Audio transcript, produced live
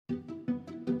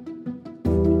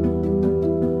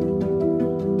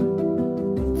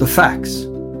facts.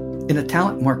 In a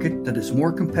talent market that is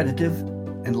more competitive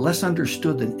and less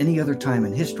understood than any other time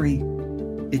in history,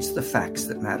 it's the facts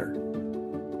that matter.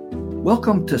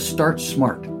 Welcome to Start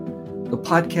Smart, the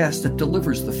podcast that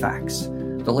delivers the facts,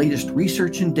 the latest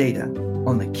research and data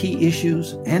on the key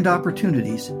issues and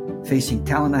opportunities facing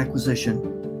talent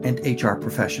acquisition and HR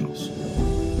professionals.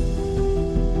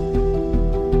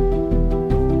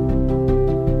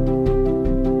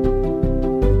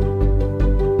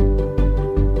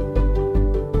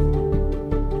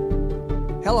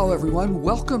 Hello, everyone.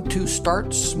 Welcome to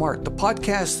Start Smart, the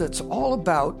podcast that's all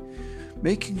about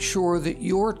making sure that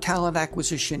your talent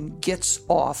acquisition gets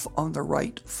off on the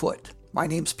right foot. My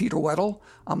name's Peter Weddle.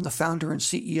 I'm the founder and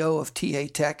CEO of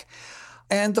TA Tech.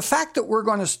 And the fact that we're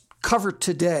going to cover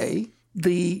today,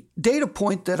 the data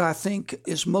point that I think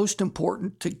is most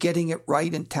important to getting it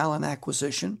right in talent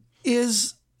acquisition,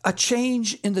 is a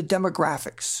change in the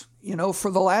demographics. You know, for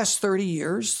the last 30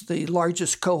 years, the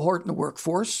largest cohort in the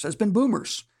workforce has been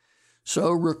boomers.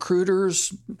 So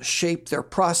recruiters shape their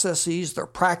processes, their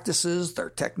practices,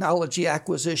 their technology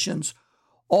acquisitions,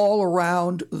 all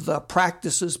around the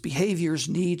practices, behaviors,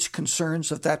 needs,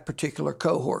 concerns of that particular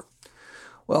cohort.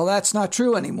 Well, that's not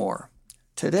true anymore.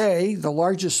 Today, the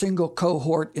largest single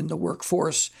cohort in the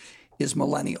workforce is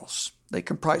millennials. They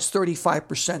comprise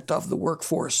 35% of the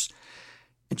workforce.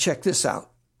 And check this out.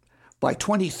 By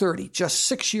 2030, just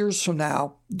 6 years from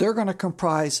now, they're going to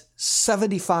comprise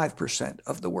 75%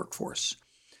 of the workforce.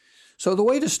 So the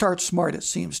way to start smart, it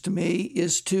seems to me,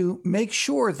 is to make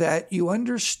sure that you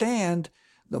understand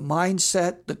the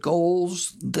mindset, the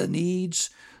goals, the needs,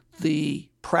 the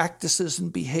practices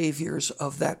and behaviors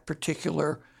of that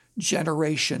particular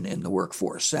generation in the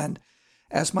workforce. And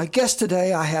as my guest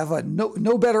today, I have a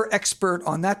no better expert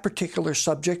on that particular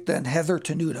subject than Heather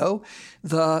Tenuto,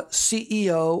 the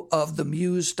CEO of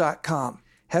TheMuse.com.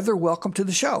 Heather, welcome to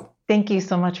the show. Thank you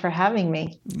so much for having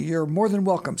me. You're more than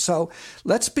welcome. So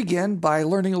let's begin by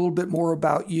learning a little bit more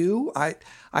about you.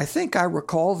 I think I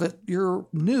recall that you're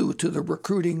new to the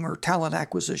recruiting or talent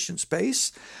acquisition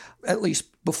space, at least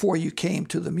before you came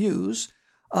to TheMuse.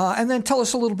 And then tell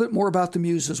us a little bit more about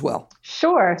TheMuse as well.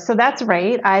 Sure. So that's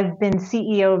right. I've been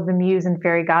CEO of TheMuse and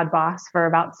Fairy God Boss for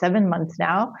about 7 months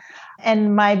now.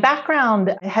 And my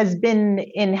background has been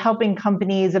in helping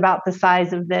companies about the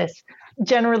size of this,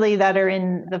 generally that are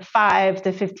in the $5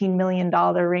 to $15 million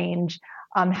range,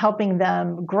 helping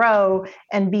them grow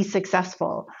and be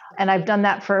successful. And I've done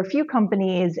that for a few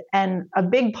companies. And a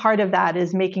big part of that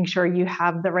is making sure you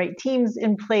have the right teams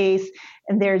in place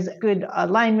and there's good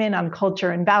alignment on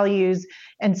culture and values.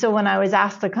 And so when I was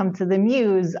asked to come to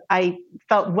TheMuse, I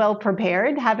felt well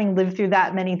prepared, having lived through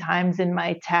that many times in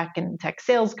my tech and tech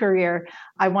sales career.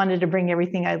 I wanted to bring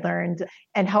everything I learned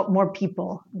and help more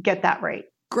people get that right.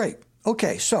 Great.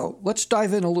 Okay, so let's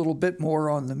dive in a little bit more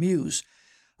on TheMuse.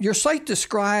 Your site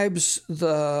describes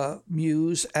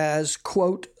TheMuse as,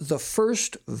 quote, the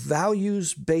first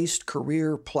values-based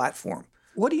career platform.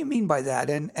 What do you mean by that?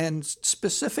 And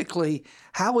specifically,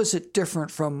 how is it different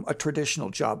from a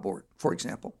traditional job board, for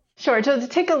example? Sure. So to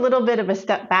take a little bit of a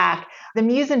step back,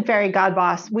 TheMuse and Fairy God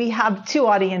Boss, we have two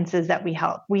audiences that we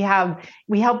help. We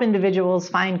help individuals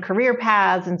find career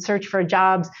paths and search for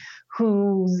jobs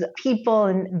whose people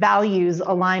and values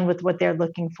align with what they're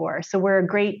looking for. So we're a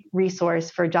great resource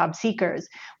for job seekers.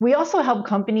 We also help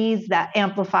companies that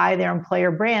amplify their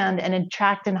employer brand and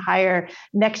attract and hire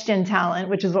next-gen talent,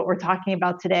 which is what we're talking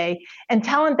about today, and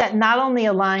talent that not only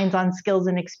aligns on skills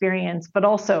and experience, but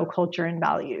also culture and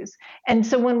values. And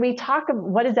so when we talk about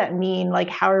what does that mean, like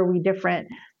how are we different?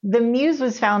 TheMuse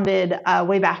was founded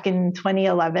way back in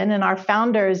 2011, and our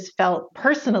founders felt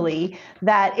personally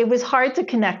that it was hard to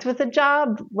connect with a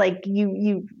job. Like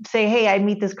you say, hey, I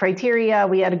meet this criteria,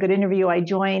 we had a good interview, I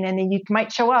join, and then you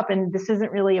might show up and this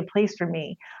isn't really a place for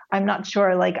me. I'm not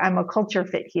sure, like I'm a culture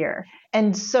fit here.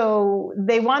 And so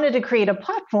they wanted to create a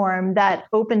platform that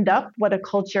opened up what a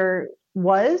culture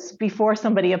was before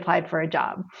somebody applied for a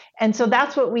job. And so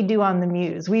that's what we do on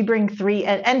TheMuse. We bring three,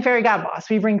 and Fairy God Boss,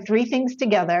 we bring three things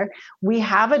together. We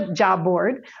have a job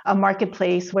board, a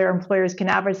marketplace where employers can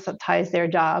advertise their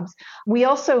jobs. We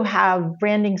also have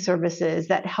branding services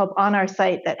that help on our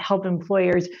site that help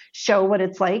employers show what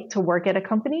it's like to work at a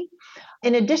company.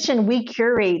 In addition, we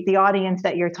curate the audience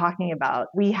that you're talking about.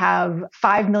 We have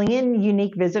 5 million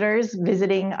unique visitors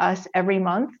visiting us every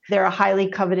month. They're a highly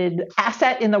coveted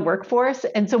asset in the workforce.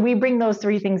 And so we bring those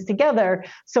three things together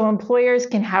so employers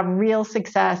can have real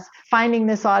success finding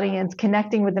this audience,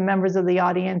 connecting with the members of the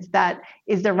audience that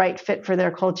is the right fit for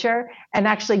their culture, and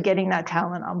actually getting that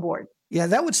talent on board. Yeah,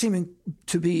 that would seem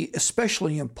to be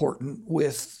especially important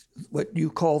with what you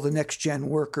call the next gen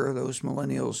worker, those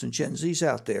millennials and Gen Zs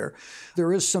out there.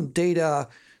 There is some data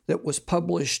that was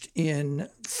published in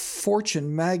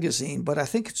Fortune magazine, but I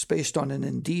think it's based on an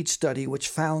Indeed study, which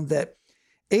found that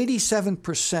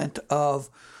 87% of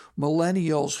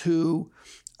millennials who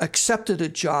accepted a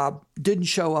job didn't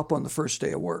show up on the first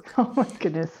day of work. Oh my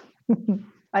goodness.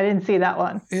 I didn't see that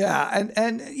one. Yeah.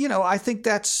 And I think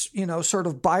that's, sort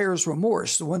of buyer's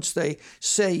remorse. Once they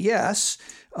say yes,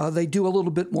 they do a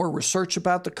little bit more research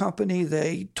about the company.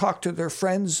 They talk to their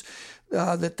friends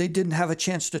that they didn't have a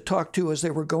chance to talk to as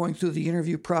they were going through the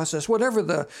interview process, whatever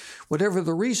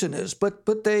the reason is.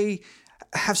 But they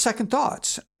have second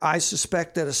thoughts. I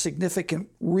suspect that a significant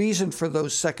reason for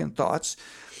those second thoughts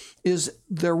is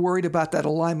they're worried about that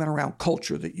alignment around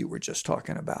culture that you were just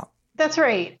talking about. That's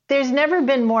right. There's never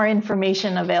been more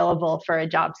information available for a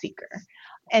job seeker.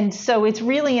 And so it's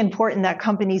really important that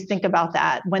companies think about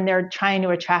that when they're trying to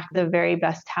attract the very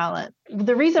best talent.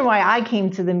 The reason why I came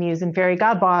to TheMuse and Fairy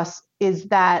Godboss is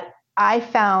that I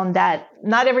found that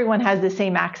not everyone has the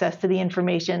same access to the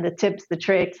information, the tips, the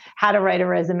tricks, how to write a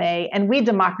resume, and we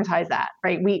democratize that,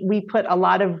 right? We put a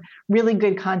lot of really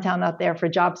good content out there for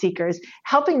job seekers,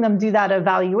 helping them do that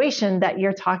evaluation that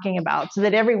you're talking about so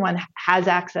that everyone has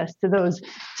access to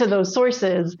those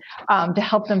sources to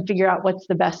help them figure out what's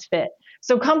the best fit.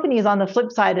 So companies on the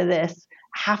flip side of this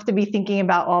have to be thinking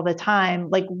about all the time,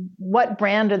 like what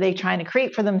brand are they trying to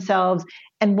create for themselves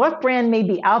and what brand may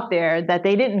be out there that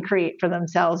they didn't create for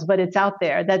themselves, but it's out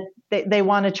there that they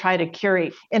want to try to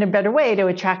curate in a better way to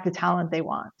attract the talent they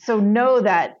want. So know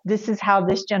that this is how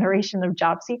this generation of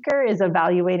job seeker is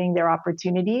evaluating their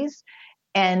opportunities.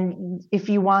 And if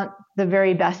you want the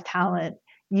very best talent,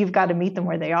 you've got to meet them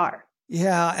where they are.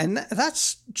 Yeah, and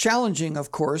that's challenging,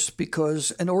 of course,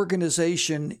 because an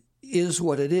organization is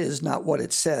what it is, not what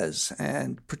it says.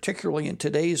 And particularly in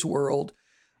today's world,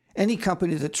 any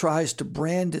company that tries to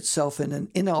brand itself in an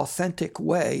inauthentic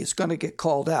way is going to get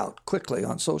called out quickly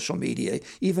on social media,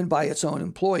 even by its own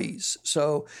employees.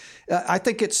 So I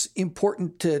think it's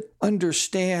important to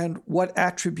understand what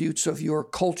attributes of your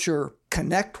culture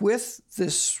connect with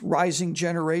this rising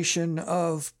generation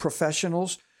of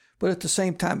professionals, but at the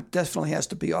same time, it definitely has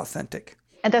to be authentic.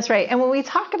 And that's right. And when we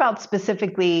talk about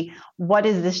specifically what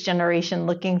is this generation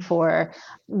looking for,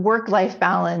 work-life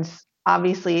balance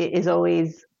obviously is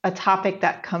always a topic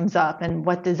that comes up. And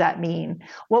what does that mean?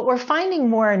 What we're finding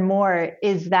more and more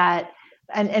is that,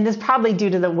 and it's probably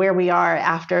due to where we are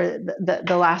after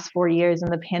the last 4 years in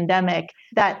the pandemic,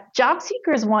 that job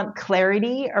seekers want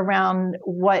clarity around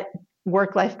what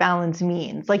work-life balance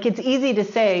means. Like it's easy to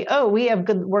say, oh, we have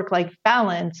good work-life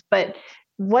balance, but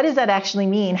what does that actually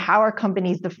mean? How are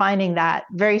companies defining that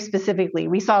very specifically?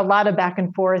 We saw a lot of back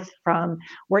and forth from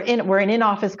we're an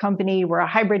in-office company, we're a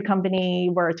hybrid company,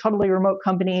 we're a totally remote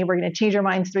company, we're going to change our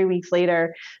minds 3 weeks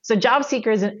later. So job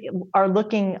seekers are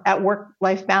looking at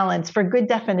work-life balance for good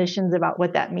definitions about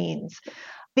what that means.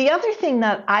 The other thing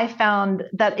that I found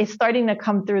that is starting to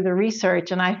come through the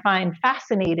research and I find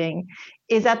fascinating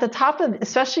is at the top of,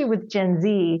 especially with Gen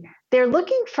Z, they're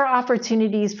looking for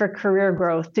opportunities for career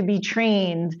growth, to be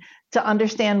trained, to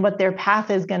understand what their path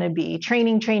is going to be.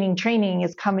 Training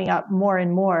is coming up more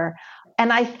and more.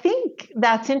 And I think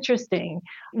that's interesting.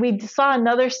 We saw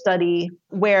another study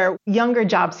where younger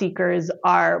job seekers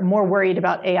are more worried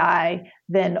about AI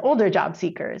than older job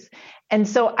seekers. And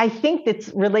so I think it's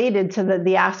related to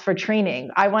the ask for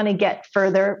training. I want to get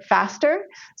further faster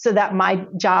so that my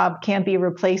job can't be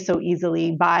replaced so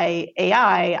easily by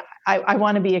AI. I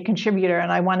want to be a contributor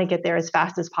and I want to get there as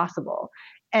fast as possible.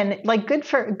 And like good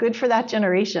for that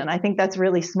generation. I think that's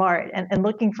really smart. And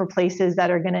looking for places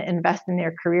that are going to invest in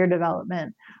their career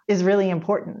development is really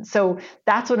important. So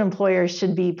that's what employers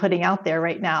should be putting out there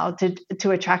right now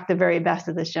to attract the very best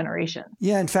of this generation.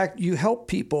 Yeah, in fact, you help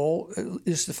people,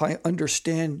 if I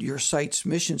understand your site's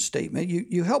mission statement,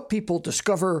 you help people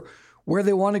discover where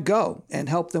they want to go and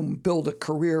help them build a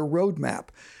career roadmap.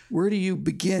 Where do you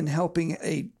begin helping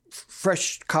a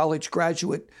fresh college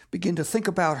graduate begin to think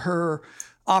about her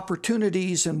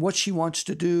opportunities and what she wants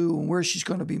to do and where she's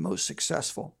going to be most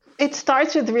successful? It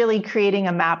starts with really creating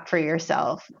a map for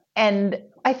yourself. And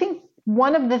I think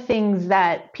one of the things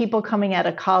that people coming out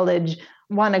of college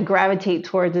want to gravitate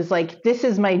towards is like, this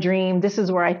is my dream. This is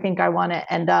where I think I want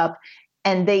to end up.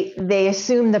 And they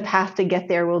assume the path to get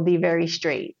there will be very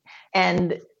straight.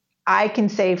 And I can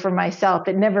say for myself,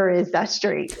 it never is that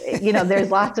straight.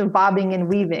 There's lots of bobbing and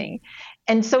weaving.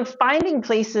 And so finding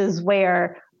places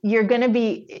where you're going to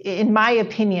be, in my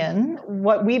opinion,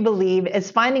 what we believe is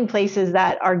finding places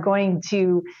that are going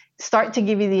to start to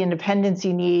give you the independence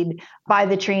you need by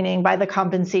the training, by the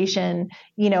compensation,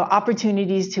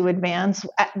 opportunities to advance.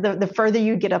 The further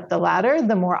you get up the ladder,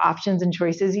 the more options and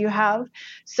choices you have.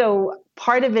 So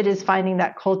part of it is finding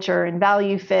that culture and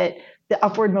value fit. The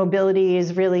upward mobility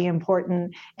is really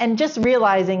important. And just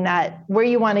realizing that where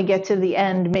you want to get to the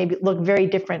end may look very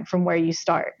different from where you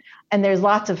start. And there's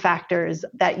lots of factors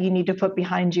that you need to put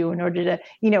behind you in order to,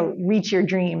 reach your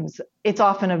dreams. It's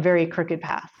often a very crooked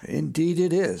path. Indeed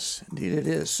it is. Indeed it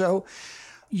is. So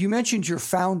you mentioned your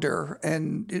founder,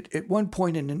 and at one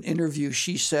point in an interview,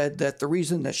 she said that the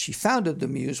reason that she founded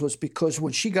TheMuse was because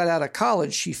when she got out of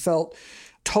college, she felt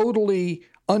totally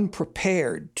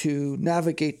unprepared to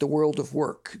navigate the world of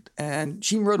work. And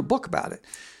she wrote a book about it.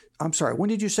 I'm sorry, when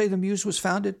did you say TheMuse was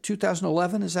founded?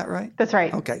 2011, is that right? That's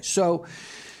right. Okay,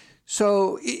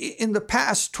 so in the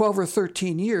past 12 or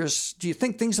 13 years, do you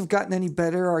think things have gotten any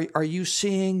better? Are you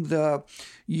seeing the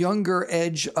younger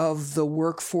edge of the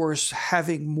workforce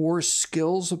having more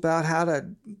skills about how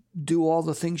to do all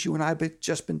the things you and I have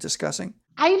just been discussing?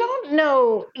 I don't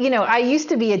know. I used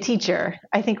to be a teacher.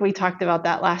 I think we talked about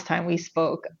that last time we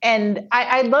spoke. And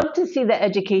I'd love to see the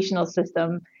educational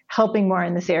system helping more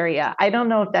in this area. I don't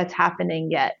know if that's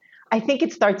happening yet. I think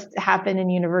it starts to happen in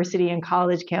university and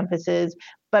college campuses,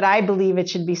 but I believe it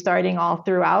should be starting all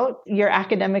throughout your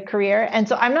academic career. And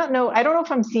so I don't know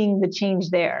if I'm seeing the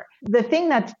change there. The thing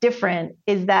that's different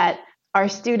is that our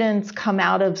students come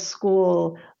out of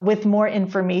school with more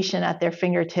information at their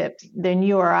fingertips than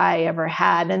you or I ever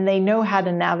had, and they know how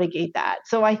to navigate that.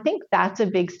 So I think that's a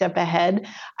big step ahead.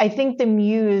 I think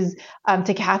TheMuse,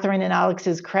 to Catherine and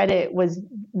Alex's credit, was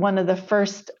one of the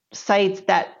first sites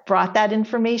that brought that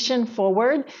information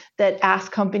forward, that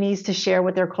asked companies to share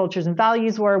what their cultures and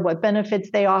values were, what benefits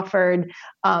they offered,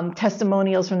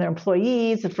 testimonials from their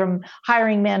employees, from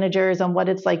hiring managers on what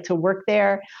it's like to work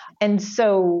there. And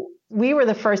so we were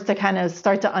the first to kind of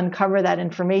start to uncover that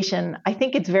information. I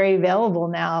think it's very available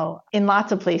now in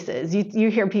lots of places. You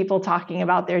hear people talking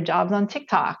about their jobs on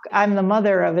TikTok. I'm the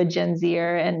mother of a Gen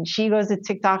Zer, and she goes to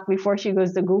TikTok before she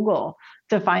goes to Google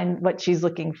to find what she's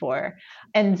looking for.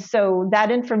 And so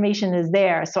that information is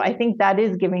there. So I think that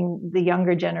is giving the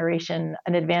younger generation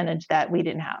an advantage that we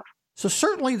didn't have. So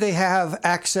certainly they have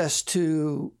access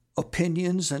to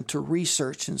opinions and to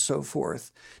research and so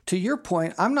forth. To your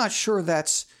point, I'm not sure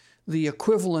that's the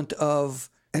equivalent of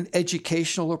an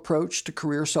educational approach to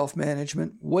career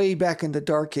self-management. Way back in the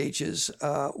dark ages,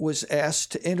 was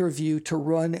asked to interview to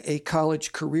run a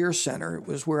college career center. It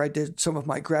was where I did some of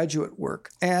my graduate work.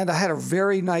 And I had a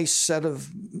very nice set of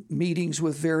meetings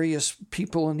with various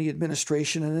people in the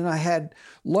administration. And then I had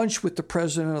lunch with the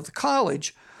president of the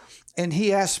college. And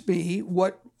he asked me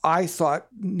what I thought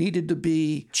needed to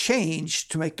be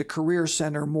changed to make the Career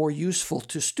Center more useful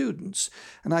to students.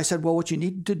 And I said, well, what you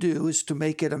need to do is to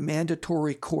make it a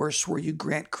mandatory course where you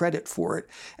grant credit for it,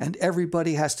 and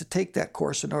everybody has to take that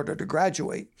course in order to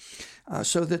graduate,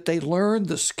 so that they learn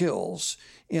the skills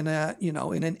in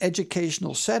an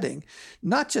educational setting,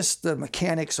 not just the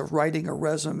mechanics of writing a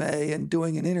resume and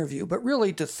doing an interview, but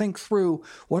really to think through,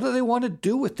 what do they want to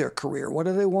do with their career? What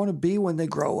do they want to be when they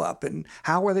grow up? And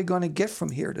how are they going to get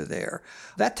from here to there?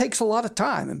 That takes a lot of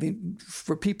time. I mean,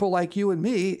 for people like you and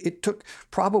me, it took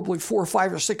probably 4 or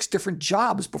 5 or 6 different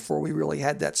jobs before we really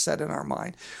had that set in our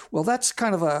mind. Well, that's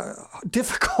kind of a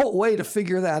difficult way to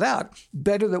figure that out.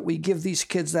 Better that we give these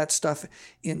kids that stuff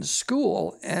in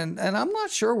school. And I'm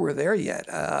not sure we're there yet.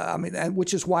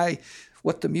 Which is why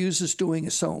what TheMuse is doing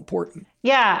is so important.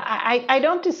 Yeah, I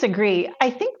don't disagree. I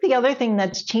think the other thing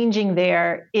that's changing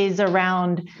there is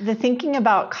around the thinking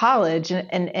about college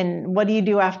and what do you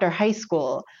do after high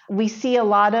school. We see a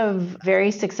lot of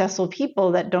very successful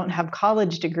people that don't have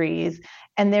college degrees.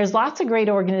 And there's lots of great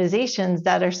organizations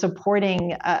that are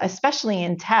supporting, especially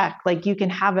in tech, like you can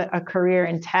have a career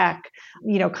in tech.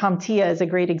 CompTIA is a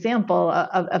great example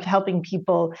of helping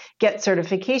people get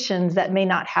certifications that may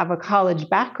not have a college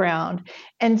background.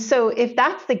 And so if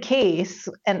that's the case,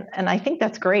 and I think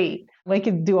that's great, we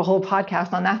could do a whole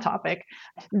podcast on that topic,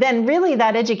 then really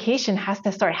that education has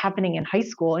to start happening in high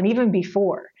school and even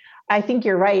before. I think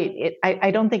you're right.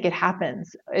 I don't think it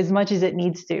happens as much as it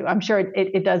needs to. I'm sure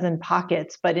it does in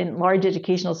pockets, but in large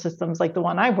educational systems like the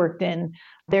one I worked in,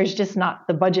 there's just not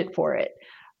the budget for it.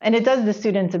 And it does the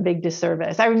students a big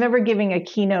disservice. I remember giving a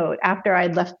keynote after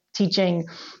I'd left teaching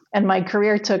and my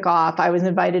career took off. I was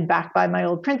invited back by my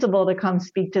old principal to come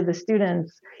speak to the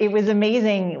students. It was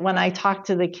amazing when I talked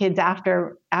to the kids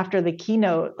after the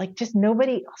keynote, like just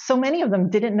nobody, so many of them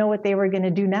didn't know what they were going to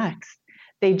do next.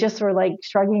 They just were like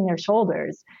shrugging their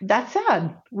shoulders. That's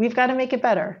sad. We've got to make it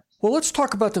better. Well, let's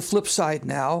talk about the flip side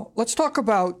now. Let's talk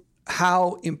about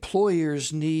how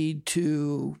employers need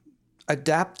to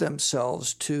adapt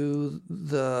themselves to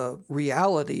the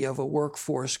reality of a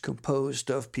workforce composed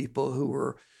of people who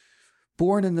were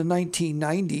born in the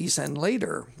 1990s and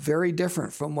later, very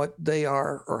different from what they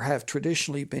are or have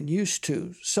traditionally been used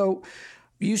to. So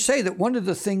you say that one of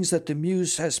the things that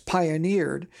TheMuse has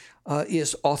pioneered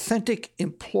is authentic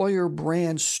employer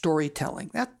brand storytelling.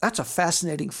 That's a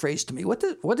fascinating phrase to me. What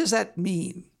does that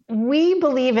mean? We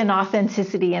believe in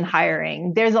authenticity in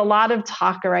hiring. There's a lot of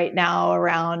talk right now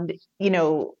around,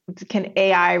 can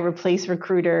AI replace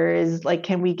recruiters? Like,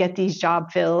 can we get these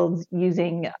job filled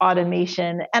using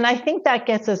automation? And I think that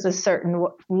gets us a certain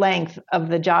length of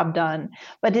the job done.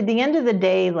 But at the end of the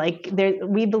day,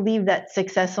 we believe that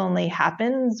success only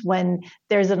happens when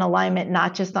there's an alignment,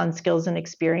 not just on skills and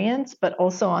experience, but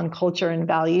also on culture and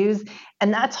values.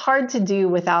 And that's hard to do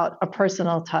without a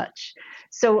personal touch.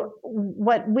 So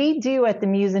what we do at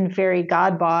TheMuse and Fairy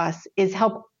God Boss is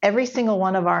help every single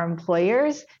one of our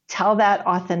employers tell that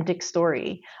authentic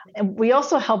story. And we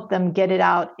also help them get it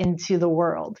out into the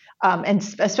world, and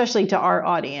especially to our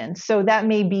audience. So that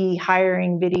may be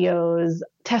hiring videos,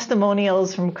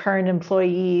 testimonials from current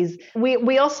employees.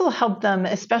 We also help them,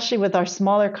 especially with our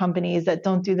smaller companies that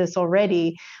don't do this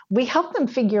already, we help them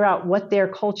figure out what their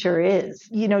culture is,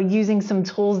 using some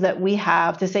tools that we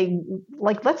have to say,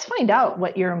 let's find out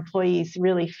what your employees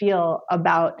really feel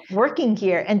about working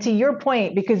here. And to your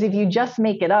point, because if you just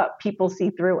make it up, people see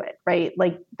through it, right?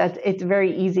 It's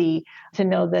very easy to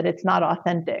know that it's not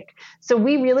authentic. So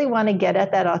we really want to get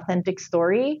at that authentic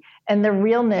story, and the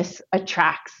realness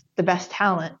attracts the best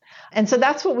talent. And so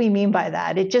that's what we mean by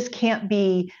that. It just can't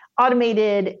be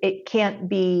automated. It can't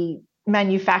be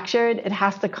manufactured. It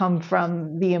has to come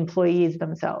from the employees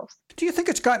themselves. Do you think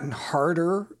it's gotten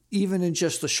harder, even in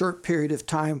just the short period of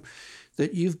time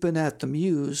that you've been at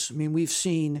TheMuse? I mean, we've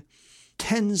seen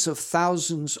tens of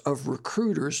thousands of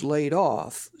recruiters laid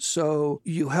off. So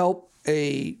you help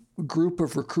a group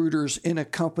of recruiters in a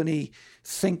company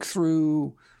think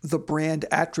through the brand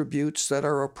attributes that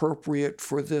are appropriate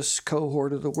for this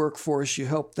cohort of the workforce. You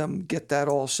help them get that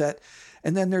all set.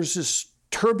 And then there's this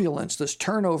turbulence, this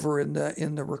turnover in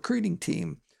the recruiting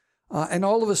team. And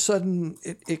all of a sudden,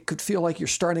 it could feel like you're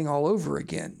starting all over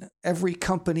again. Every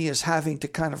company is having to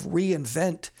kind of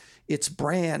reinvent its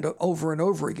brand over and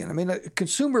over again. I mean, a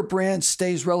consumer brand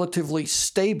stays relatively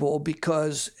stable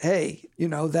because, hey,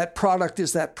 that product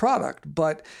is that product.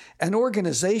 But an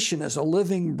organization is a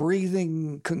living,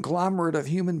 breathing conglomerate of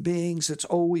human beings. It's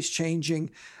always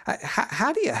changing.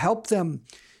 How do you help them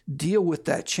deal with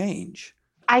that change?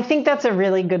 I think that's a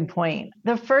really good point.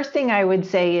 The first thing I would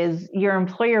say is your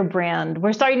employer brand.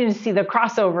 We're starting to see the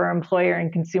crossover employer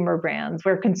and consumer brands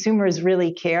where consumers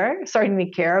really starting to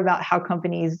care about how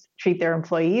companies treat their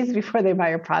employees before they buy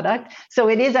a product. So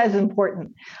it is as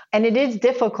important. And it is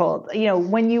difficult.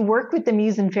 When you work with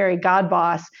TheMuse and Fairy God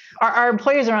Boss, our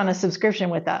employers are on a subscription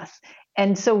with us.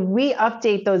 And so we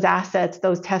update those assets,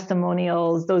 those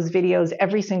testimonials, those videos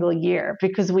every single year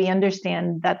because we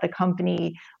understand that the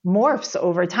company morphs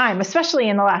over time, especially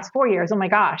in the last 4 years. Oh my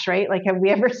gosh, right? Have we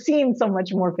ever seen so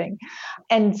much morphing?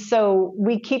 And so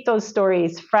we keep those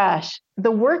stories fresh. The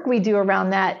work we do around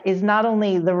that is not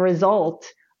only the result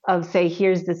of, say,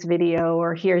 here's this video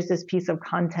or here's this piece of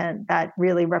content that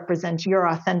really represents your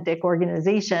authentic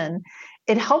organization.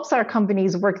 It helps our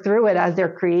companies work through it as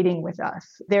they're creating with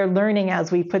us. They're learning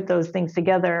as we put those things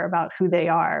together about who they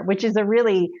are, which is a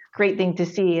really great thing to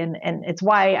see. And it's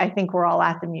why I think we're all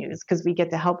at TheMuse, because we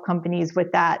get to help companies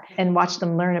with that and watch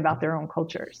them learn about their own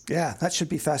cultures. Yeah, that should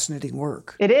be fascinating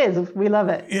work. It is. We love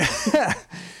it. Yeah.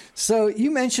 So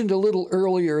you mentioned a little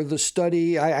earlier the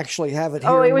study. I actually have it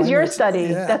here. Oh, it was your study.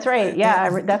 Yeah. That's right.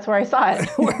 Yeah, that's where I saw it.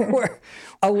 where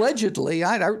allegedly,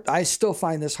 I still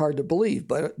find this hard to believe,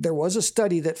 but there was a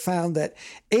study that found that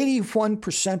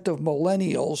 81% of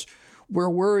millennials were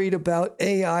worried about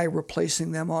AI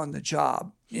replacing them on the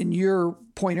job. And your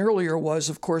point earlier was,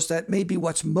 of course, that may be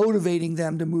what's motivating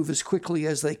them to move as quickly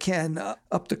as they can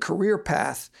up the career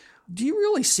path. Do you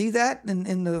really see that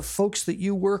in the folks that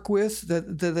you work with? Are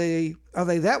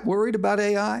they that worried about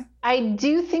AI? I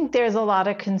do think there's a lot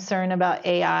of concern about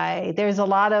AI. There's a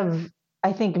lot of,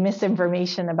 I think,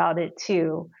 misinformation about it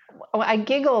too. I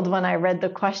giggled when I read the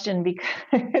question because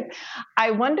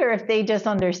I wonder if they just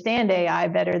understand AI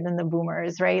better than the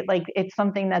boomers, right? Like it's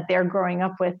something that they're growing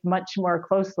up with much more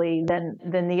closely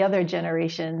than the other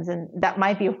generations. And that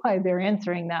might be why they're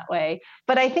answering that way.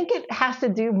 But I think it has to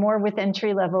do more with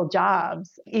entry-level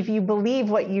jobs. If you believe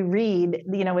what you read,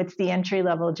 it's the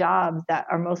entry-level jobs that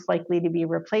are most likely to be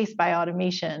replaced by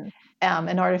automation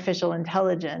and artificial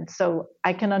intelligence. So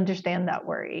I can understand that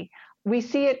worry. We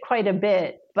see it quite a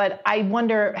bit, but I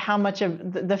wonder how much of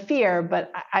the fear,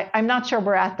 but I'm not sure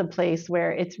we're at the place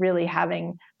where it's really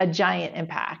having a giant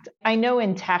impact. I know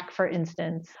in tech, for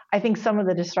instance, I think some of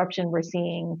the disruption we're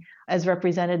seeing as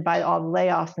represented by all the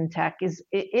layoffs in tech is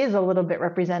a little bit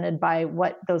represented by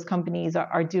what those companies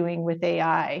are doing with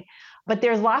AI. But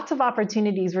there's lots of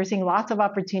opportunities. We're seeing lots of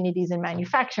opportunities in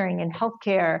manufacturing, in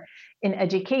healthcare, in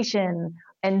education.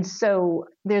 And so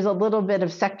there's a little bit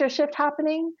of sector shift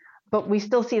happening, but we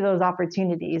still see those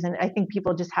opportunities. And I think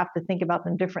people just have to think about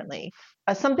them differently.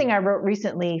 Something I wrote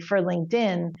recently for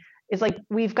LinkedIn is like,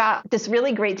 we've got this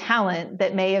really great talent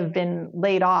that may have been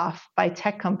laid off by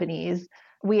tech companies.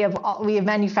 We have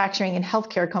manufacturing and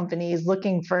healthcare companies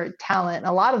looking for talent.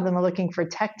 A lot of them are looking for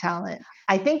tech talent.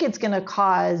 I think it's going to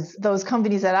cause those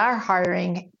companies that are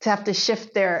hiring to have to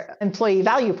shift their employee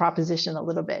value proposition a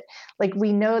little bit. Like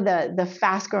we know that the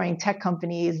fast-growing tech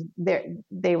companies,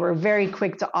 they were very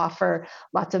quick to offer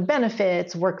lots of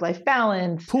benefits, work-life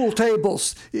balance. Pool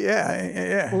tables.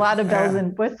 Yeah. A lot of bells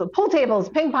and whistles. Pool tables,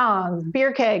 ping pongs,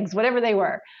 beer kegs, whatever they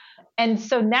were. And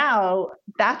so now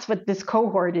that's what this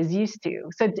cohort is used to.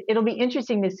 So it'll be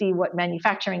interesting to see what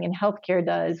manufacturing and healthcare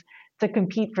does to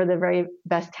compete for the very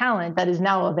best talent that is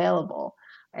now available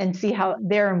and see how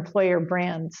their employer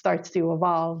brand starts to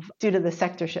evolve due to the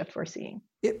sector shift we're seeing.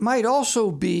 It might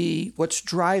also be what's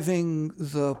driving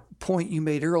the point you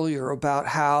made earlier about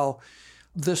how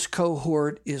this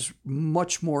cohort is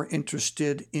much more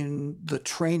interested in the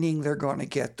training they're going to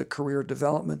get, the career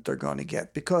development they're going to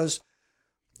get. Because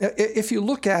if you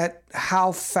look at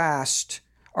how fast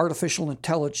artificial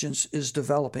intelligence is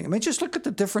developing. I mean, just look at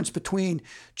the difference between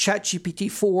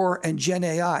ChatGPT 4 and Gen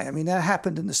AI. I mean, that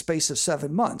happened in the space of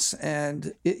 7 months,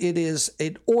 and it is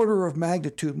an order of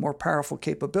magnitude more powerful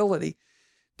capability.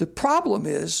 The problem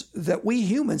is that we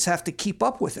humans have to keep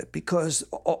up with it because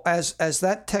as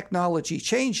that technology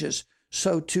changes,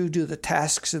 so too do the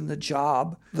tasks in the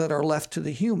job that are left to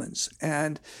the humans.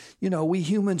 And, we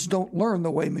humans don't learn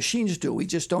the way machines do. We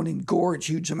just don't engorge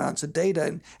huge amounts of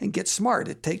data and get smart.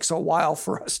 It takes a while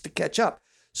for us to catch up.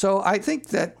 So I think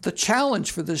that the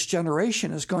challenge for this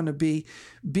generation is going to be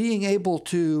being able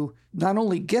to not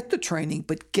only get the training,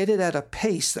 but get it at a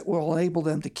pace that will enable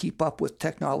them to keep up with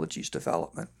technology's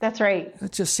development. That's right.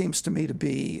 It just seems to me to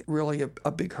be really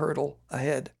a big hurdle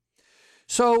ahead.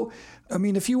 So, I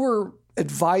mean, if you were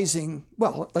advising,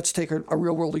 well, let's take a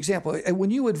real world example.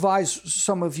 When you advise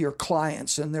some of your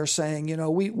clients and they're saying,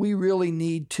 we really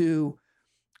need to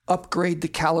upgrade the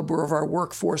caliber of our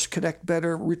workforce, connect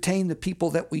better, retain the people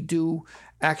that we do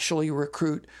actually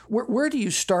recruit, where do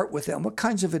you start with them? What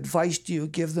kinds of advice do you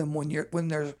give them when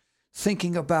they're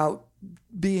thinking about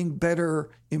being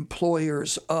better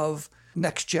employers of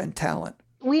next gen talent?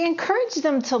 We encourage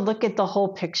them to look at the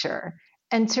whole picture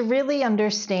and to really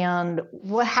understand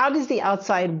how does the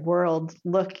outside world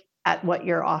look at what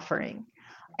you're offering.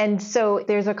 And so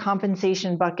there's a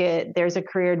compensation bucket, there's a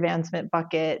career advancement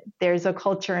bucket, there's a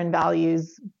culture and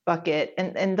values bucket.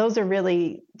 And those are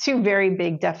really two very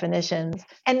big definitions.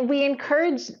 And we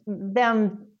encourage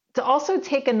them to also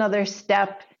take another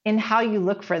step in how you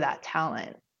look for that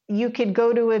talent. You could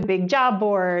go to a big job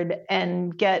board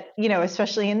and get,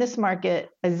 especially in this market,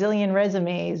 a zillion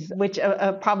resumes, which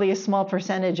probably a small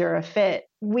percentage are a fit.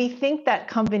 We think that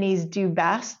companies do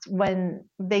best when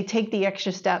they take the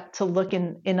extra step to look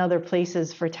in other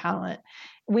places for talent.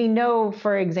 We know,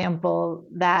 for example,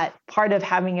 that part of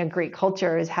having a great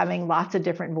culture is having lots of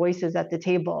different voices at the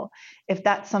table. If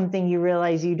that's something you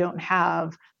realize you don't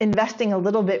have, investing a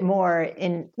little bit more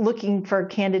in looking for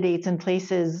candidates in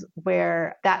places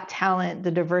where that talent,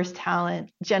 the diverse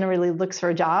talent, generally looks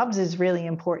for jobs is really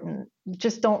important.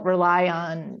 Just don't rely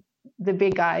on the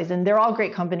big guys. And they're all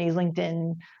great companies,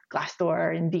 LinkedIn,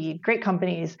 Glassdoor, Indeed, great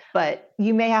companies, but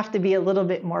you may have to be a little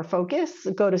bit more focused,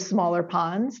 go to smaller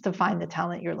ponds to find the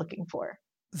talent you're looking for.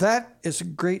 That is a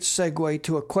great segue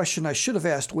to a question I should have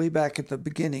asked way back at the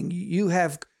beginning. You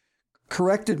have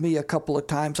corrected me a couple of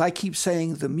times. I keep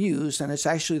saying TheMuse, and it's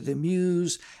actually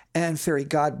TheMuse and Fairy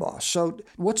Godboss. So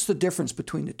what's the difference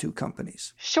between the two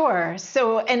companies? Sure.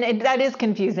 So, and that is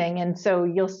confusing. And so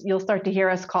you'll start to hear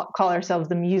us call ourselves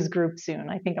the Muse Group soon.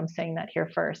 I think I'm saying that here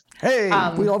first. Hey,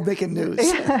 we love making news.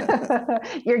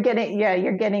 You're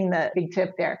getting the big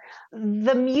tip there.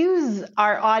 The Muse,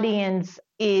 our audience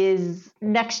is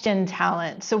next gen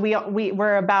talent. So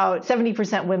we're about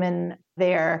 70% women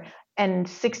there. And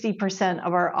 60%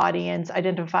 of our audience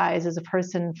identifies as a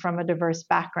person from a diverse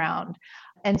background.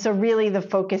 And so really the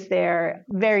focus there,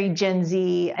 very Gen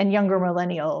Z and younger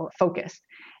millennial focused.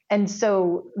 And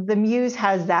so the Muse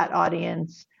has that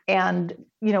audience and,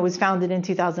 was founded in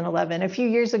 2011. A few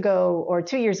years ago or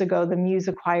 2 years ago, the Muse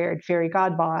acquired Fairy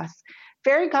Godboss.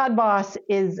 Fairy Godboss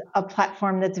is a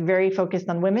platform that's very focused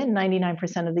on women.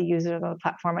 99% of the users of the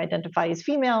platform identify as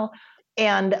female.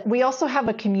 And we also have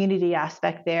a community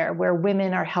aspect there where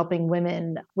women are helping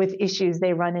women with issues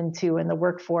they run into in the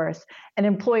workforce, and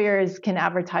employers can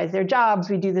advertise their jobs.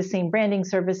 We do the same branding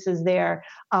services there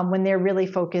when they're really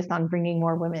focused on bringing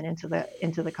more women into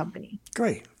the company.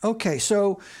 Great. Okay.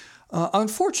 So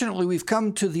unfortunately, we've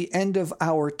come to the end of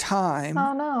our time.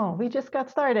 Oh, no. We just got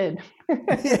started.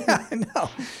 Yeah, I know.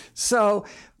 So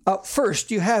first,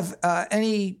 do you have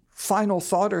any final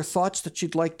thought or thoughts that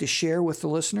you'd like to share with the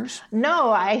listeners?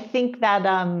 No, I think that,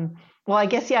 well, I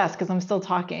guess yes, because I'm still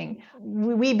talking.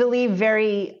 We believe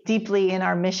very deeply in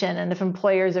our mission. And if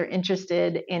employers are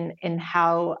interested in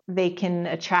how they can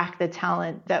attract the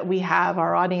talent that we have,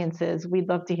 our audiences, we'd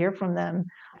love to hear from them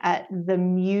at the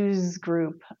Muse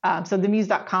Group. So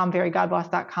TheMuse.com,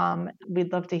 fairygodboss.com,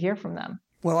 we'd love to hear from them.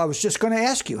 Well, I was just going to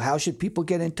ask you, how should people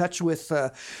get in touch with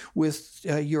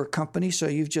your company? So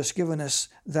you've just given us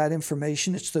that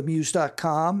information. It's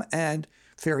TheMuse.com and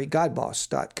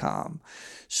fairygodboss.com.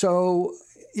 So,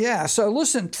 yeah. So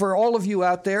listen, for all of you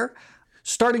out there,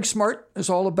 Starting Smart is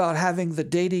all about having the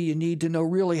data you need to know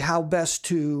really how best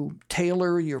to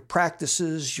tailor your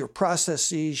practices, your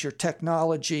processes, your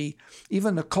technology,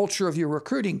 even the culture of your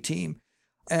recruiting team.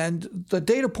 And the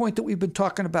data point that we've been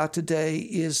talking about today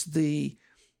is the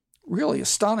really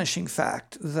astonishing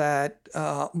fact that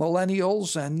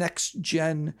millennials and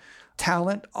next-gen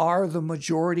talent are the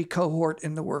majority cohort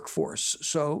in the workforce.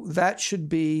 So that should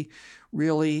be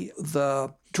really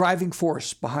the driving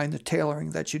force behind the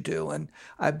tailoring that you do. And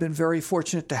I've been very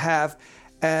fortunate to have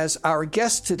as our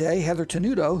guest today, Heather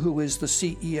Tenuto, who is the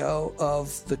CEO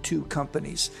of the two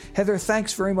companies. Heather,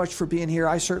 thanks very much for being here.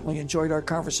 I certainly enjoyed our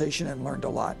conversation and learned a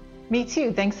lot. Me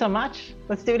too. Thanks so much.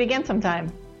 Let's do it again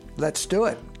sometime. Let's do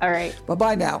it. All right.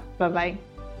 Bye-bye now. Bye-bye.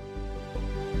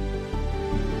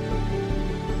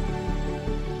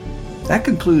 That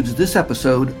concludes this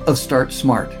episode of Start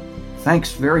Smart.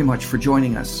 Thanks very much for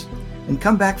joining us. And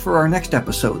come back for our next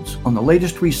episodes on the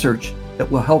latest research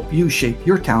that will help you shape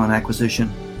your talent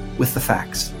acquisition with the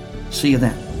facts. See you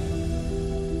then.